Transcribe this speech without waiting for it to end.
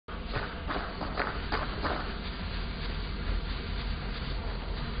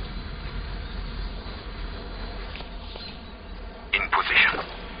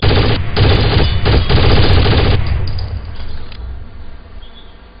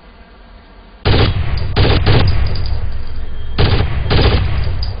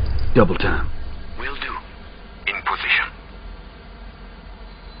Double time. Will do. In position.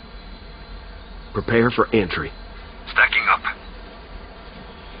 Prepare for entry. Stacking up.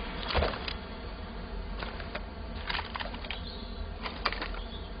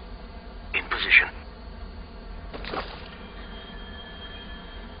 In position.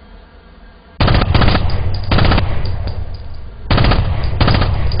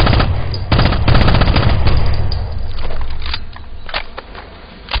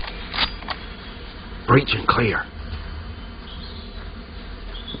 Breach and clear.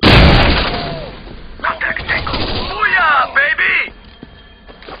 Contact tango. Booyah, baby!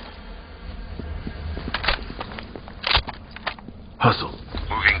 Hustle.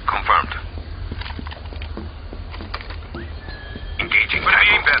 Moving confirmed. Engaging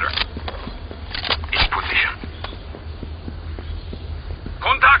tango. Better. In position.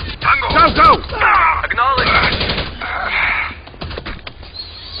 Contact tango. Go! Acknowledge.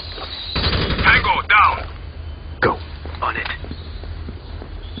 Tango down. Go. On it.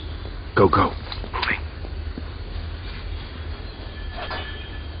 Go. Moving.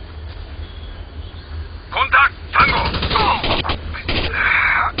 Contact tango.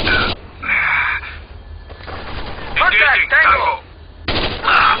 Contact tango.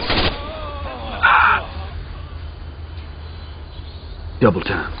 Double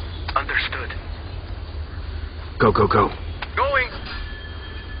time. Understood. Go. Going.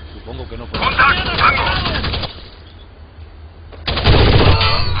 Supongo que no puedo. Contact tango.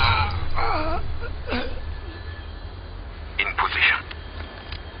 In position.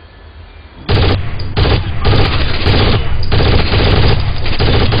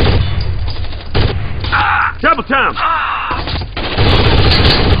 Double time.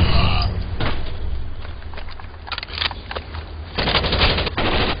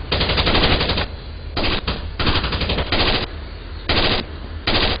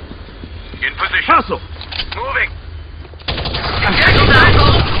 In position. Hustle. Moving. Tango.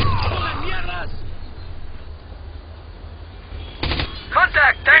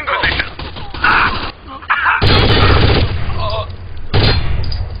 Contact tango. In position.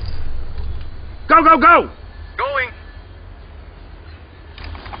 Go. Going.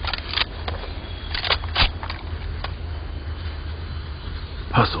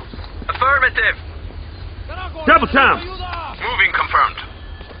 Hustle. Affirmative. Double time. Moving confirmed.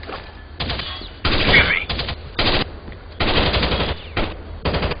 Excuse me.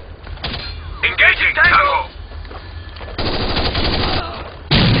 Engaging tango.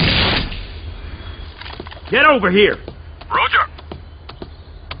 Get over here. Roger.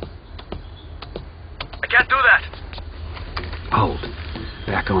 I can't do that. Hold.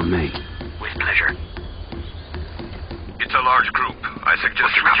 Back on me. With pleasure. It's a large group. I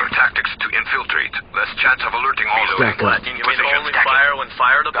suggest switching tactics to infiltrate. Less chance of alerting all those. Stack up. You mean only fire when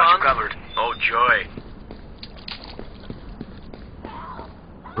fired upon? Got you covered. Oh, joy.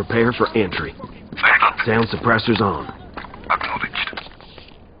 Prepare for entry. Stacking. Sound suppressors on. Acknowledged.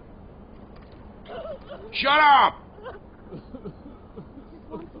 Shut up!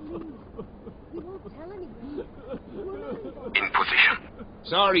 In position.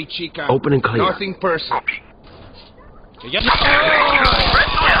 Sorry, chica. Open and clear. Nothing personal. Copy. Yes.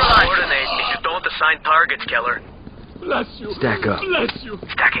 Coordinate if you don't assign targets, Keller. Bless you. Stack up. Bless you.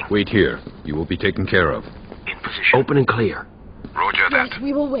 Stacking. Wait here. You will be taken care of. In position. Open and clear. Roger that. Yes,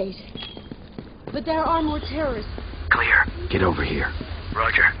 we will wait. But there are more terrorists. Clear. Get over here.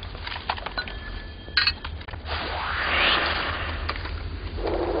 Roger.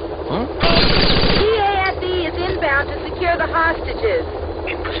 Huh? PAFE is inbound to secure the hostages.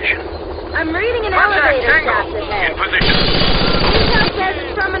 In position. I'm reading an Contact elevator tango. shaft ahead. In position. Intel says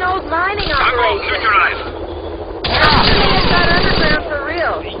it's from an old mining Tango operation. neutralized. It's got underground for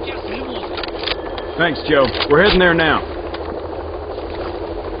real. Thanks, Joe. We're heading there now.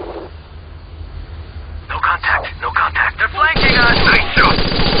 No contact. No contact. They're flanking us. Nice shot.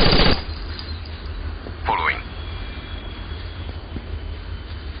 Following.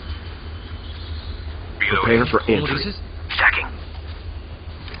 Prepare for entry. Stacking.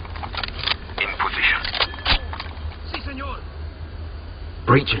 In position.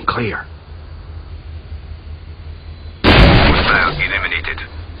 Breach and clear. Hostile eliminated.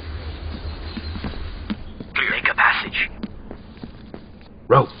 Clear. Make a passage.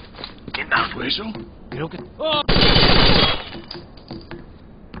 Rope. Inbound.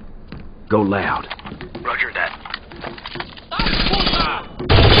 Go loud. Roger that.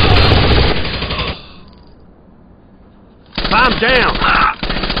 Climb down.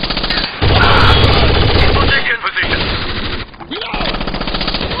 Position.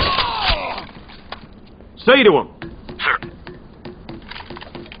 See to him. Sir.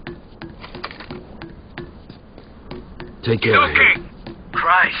 Take care of Okay. him.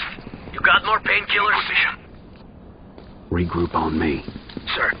 Christ. You got more painkillers? Position. Regroup on me.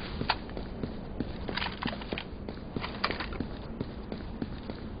 Sir.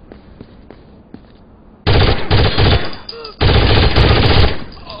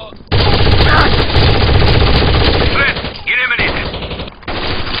 Threat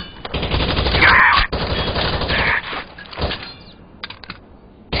eliminated.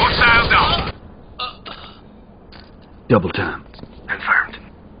 Hostile down. Double time. Confirmed.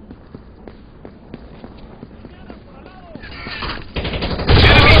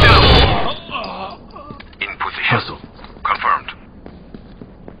 Enemy down. In position. Hustle. Confirmed.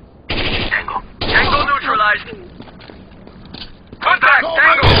 Tango. Tango neutralized. Contact!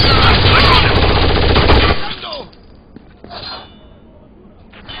 Tango!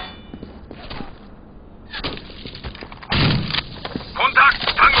 Contact!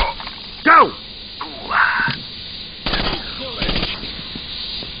 Tango! Go!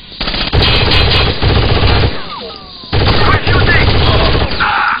 Quit shooting!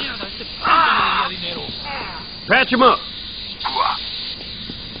 Patch him up.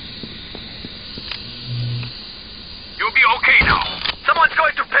 You'll be okay now. Someone's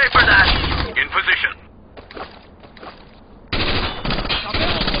going to pay for that. In position.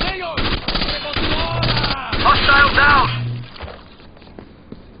 Hostile down.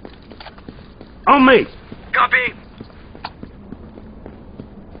 On me. Copy.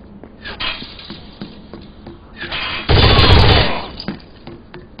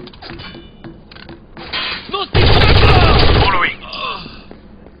 Following.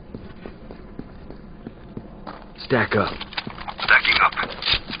 Stack up. Stacking up.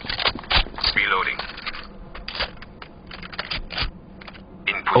 Reloading.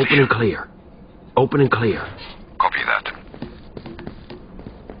 In position. Open and clear. Open and clear. Copy that.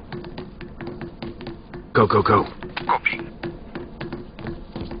 Go, go, go. Copy.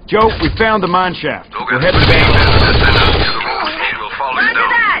 Joe, we found the mine shaft. Logan, We're heading down. She will follow you Roger down.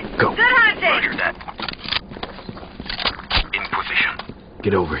 that! Go. Good hunting! Roger that. In position.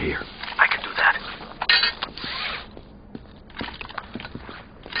 Get over here. I can do that.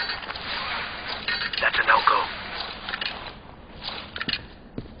 That's a no-go.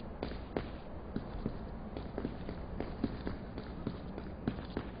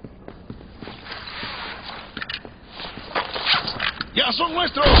 ¡Ya son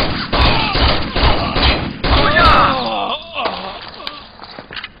nuestros!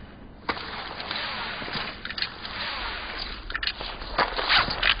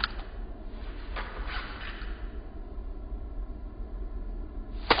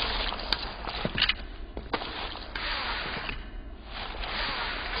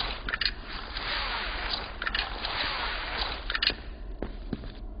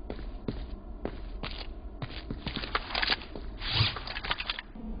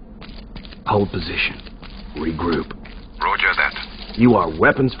 Hold position. Regroup. Roger that. You are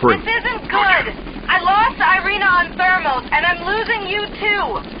weapons free. This isn't good! I lost Irina on thermals, and I'm losing you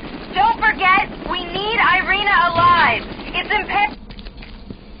too! Don't forget, we need Irina alive! It's imperative.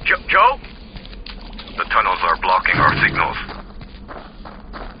 Joe? The tunnels are blocking our signals.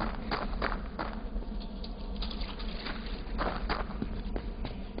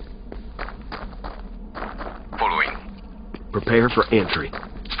 Following. Prepare for entry.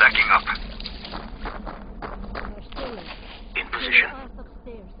 Stacking up. In position.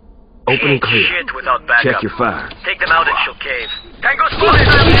 Open and clear. Shit without backup. Check your fire. Take them out and she'll cave. Tango spotted!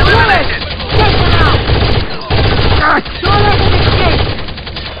 Eliminated! Don't let him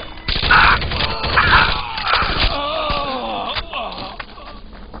escape!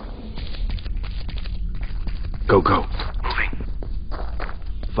 Go, go. Moving.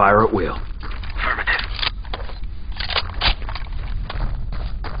 Fire at will. Affirmative.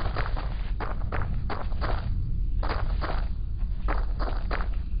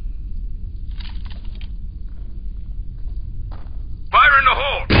 Fire in the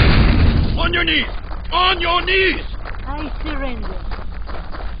hole! On your knees! On your knees! I surrender.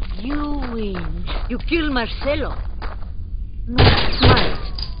 You win. You kill Marcelo. Not smart.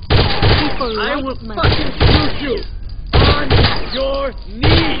 People I like will Marcelo. fucking shoot you! On your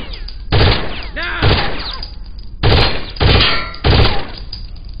knees! Now!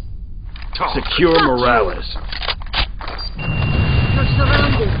 Secure Morales. You're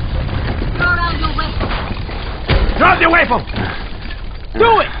surrounded. Throw down your weapon. Drop your weapon!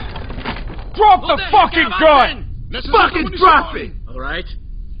 Do it! Drop the fucking gun! Fucking drop it! All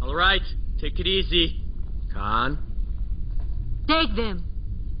right. Take it easy. Khan. Take them.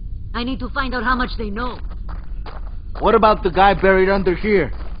 I need to find out how much they know. What about the guy buried under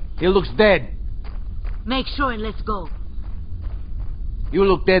here? He looks dead. Make sure and let's go. You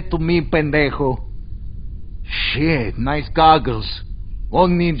look dead to me, pendejo. Shit, nice goggles.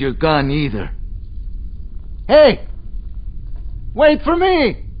 Won't need your gun either. Hey! Wait for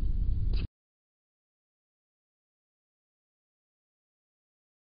me!